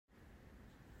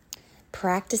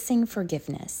Practicing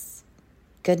forgiveness.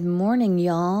 Good morning,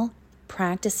 y'all.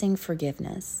 Practicing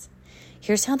forgiveness.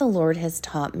 Here's how the Lord has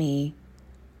taught me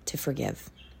to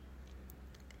forgive.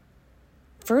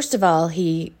 First of all,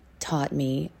 He taught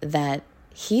me that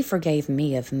He forgave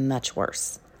me of much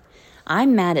worse.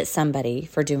 I'm mad at somebody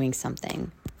for doing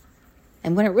something.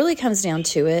 And when it really comes down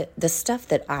to it, the stuff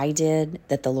that I did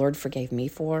that the Lord forgave me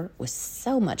for was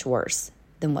so much worse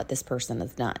than what this person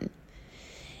has done.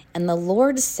 And the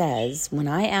Lord says, when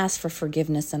I ask for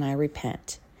forgiveness and I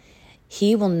repent,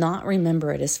 He will not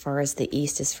remember it as far as the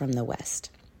east is from the west.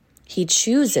 He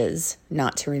chooses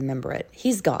not to remember it.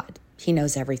 He's God. He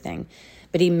knows everything.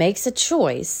 But He makes a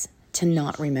choice to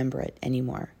not remember it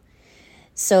anymore.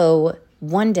 So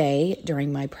one day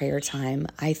during my prayer time,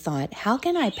 I thought, how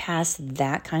can I pass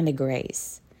that kind of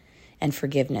grace and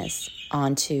forgiveness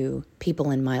onto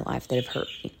people in my life that have hurt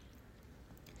me?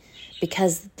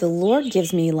 Because the Lord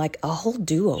gives me like a whole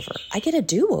do-over. I get a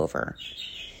do-over.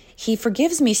 He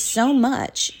forgives me so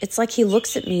much. It's like He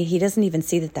looks at me. He doesn't even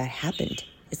see that happened.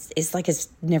 It's like it's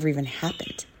never even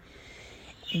happened.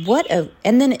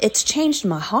 And then it's changed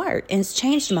my heart and it's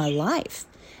changed my life.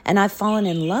 And I've fallen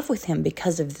in love with Him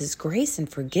because of this grace and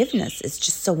forgiveness. It's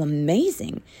just so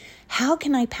amazing. How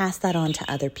can I pass that on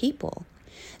to other people?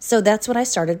 So that's what I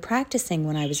started practicing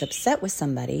when I was upset with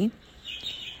somebody.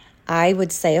 I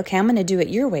would say, okay, I'm going to do it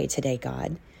your way today,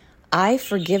 God. I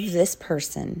forgive this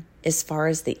person as far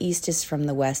as the east is from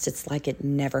the west. It's like it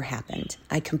never happened.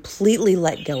 I completely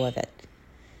let go of it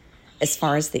as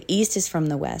far as the east is from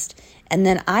the west. And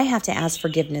then I have to ask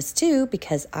forgiveness too,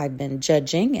 because I've been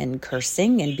judging and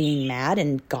cursing and being mad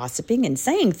and gossiping and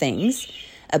saying things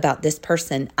about this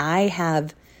person. I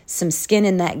have some skin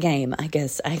in that game, I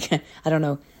guess. I don't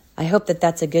know. I hope that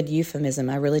that's a good euphemism.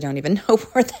 I really don't even know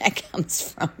where that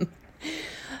comes from.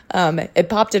 It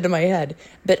popped into my head.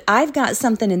 But I've got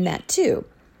something in that too.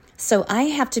 So I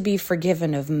have to be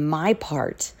forgiven of my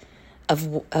part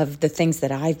of the things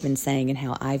that I've been saying and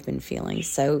how I've been feeling.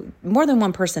 So more than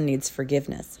one person needs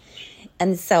forgiveness.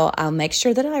 And so I'll make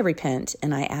sure that I repent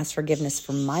and I ask forgiveness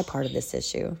for my part of this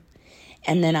issue.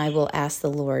 And then I will ask the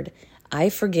Lord, I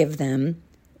forgive them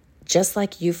just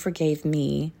like You forgave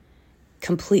me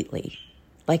completely,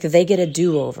 like they get a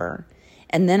do-over.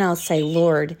 And then I'll say,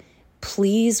 Lord,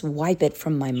 please wipe it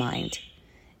from my mind.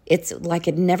 It's like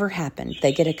it never happened.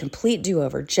 They get a complete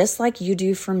do-over, just like You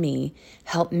do for me.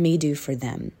 Help me do for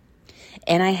them.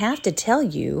 And I have to tell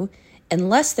you,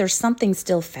 unless there's something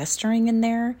still festering in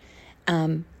there,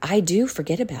 I do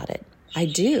forget about it. I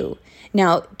do.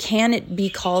 Now, can it be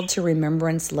called to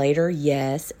remembrance later?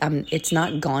 Yes. It's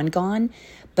not gone,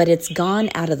 but it's gone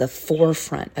out of the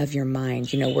forefront of your mind,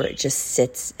 where it just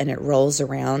sits and it rolls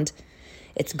around.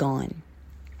 It's gone.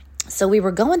 So we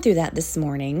were going through that this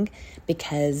morning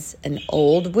because an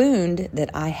old wound that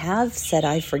I have said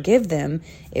I forgive them,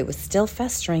 it was still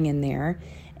festering in there.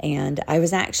 And I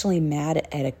was actually mad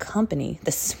at a company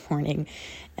this morning.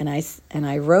 And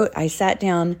I sat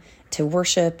down to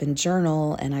worship and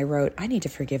journal, and I wrote, I need to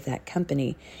forgive that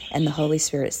company. And the Holy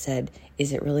Spirit said,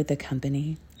 is it really the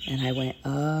company? And I went,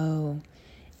 oh,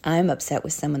 I'm upset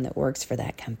with someone that works for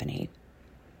that company.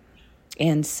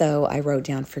 And so I wrote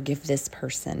down, forgive this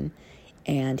person.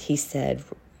 And he said,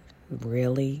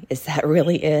 really? Is that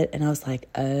really it? And I was like,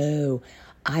 oh,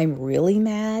 I'm really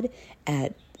mad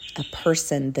at a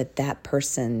person that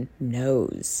person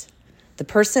knows. The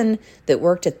person that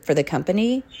worked for the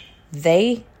company,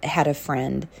 they had a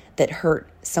friend that hurt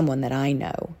someone that I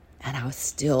know. And I was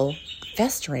still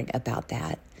festering about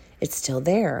that. It's still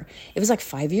there. It was like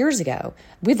 5 years ago.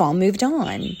 We've all moved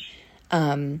on.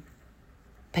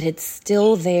 But it's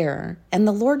still there. And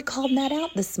the Lord called that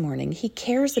out this morning. He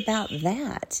cares about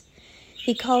that.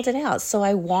 He called it out. So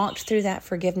I walked through that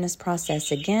forgiveness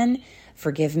process again.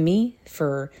 Forgive me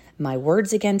for my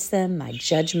words against them, my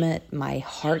judgment, my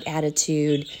heart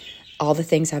attitude, all the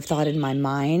things I've thought in my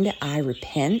mind. I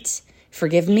repent.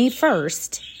 Forgive me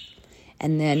first.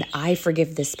 And then I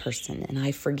forgive this person. And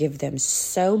I forgive them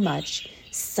so much,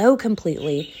 so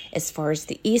completely. As far as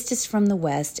the east is from the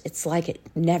west, it's like it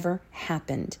never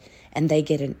happened. And they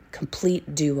get a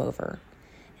complete do-over.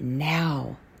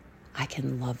 Now I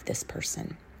can love this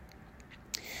person.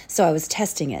 So I was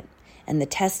testing it. And the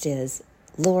test is,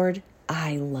 Lord,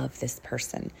 I love this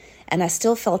person. And I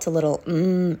still felt a little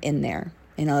in there.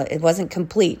 It wasn't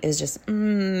complete. It was just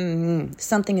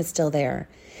something is still there.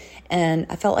 And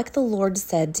I felt like the Lord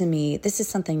said to me, this is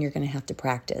something you're going to have to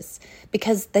practice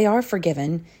because they are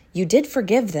forgiven. You did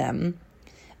forgive them,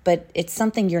 but it's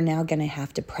something you're now going to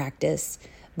have to practice.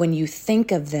 When you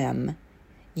think of them,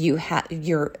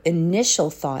 your initial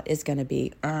thought is going to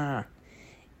be,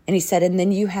 And he said, and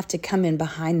then you have to come in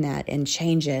behind that and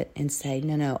change it and say,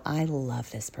 no, I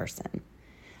love this person.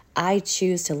 I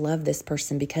choose to love this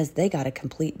person because they got a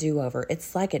complete do-over.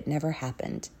 It's like it never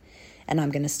happened. And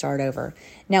I'm going to start over.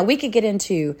 Now, we could get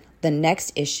into the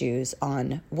next issues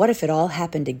on what if it all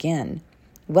happened again?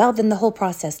 Well, then the whole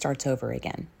process starts over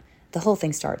again. The whole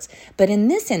thing starts. But in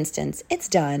this instance, it's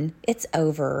done. It's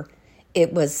over.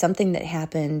 It was something that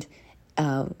happened.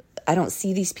 I don't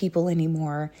see these people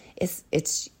anymore. It's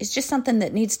just something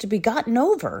that needs to be gotten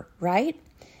over, right?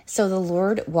 So the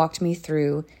Lord walked me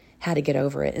through how to get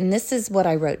over it. And this is what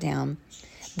I wrote down.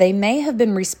 They may have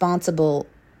been responsible,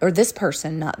 or this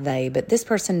person, not they, but this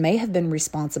person may have been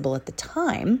responsible at the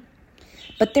time,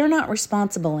 but they're not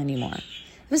responsible anymore.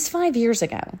 It was 5 years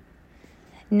ago.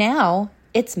 Now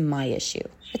it's my issue.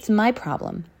 It's my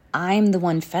problem. I'm the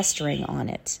one festering on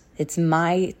it. It's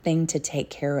my thing to take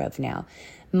care of now.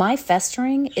 My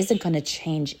festering isn't going to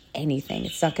change anything.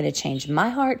 It's not going to change my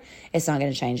heart. It's not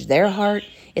going to change their heart.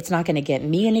 It's not going to get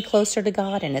me any closer to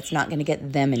God, and it's not going to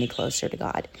get them any closer to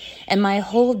God. And my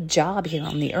whole job here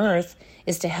on the earth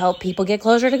is to help people get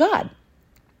closer to God.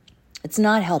 It's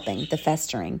not helping the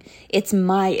festering. It's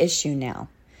my issue now.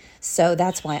 So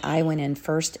that's why I went in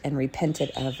first and repented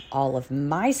of all of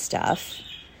my stuff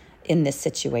in this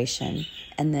situation,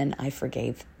 and then I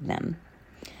forgave them.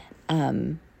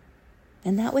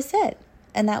 And that was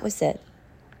it.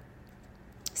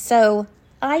 So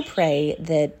I pray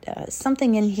that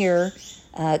something in here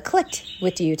clicked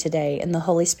with you today, and the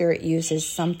Holy Spirit uses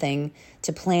something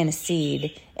to plant a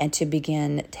seed and to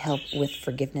begin to help with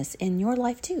forgiveness in your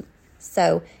life too.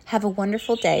 So have a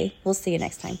wonderful day. We'll see you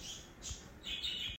next time.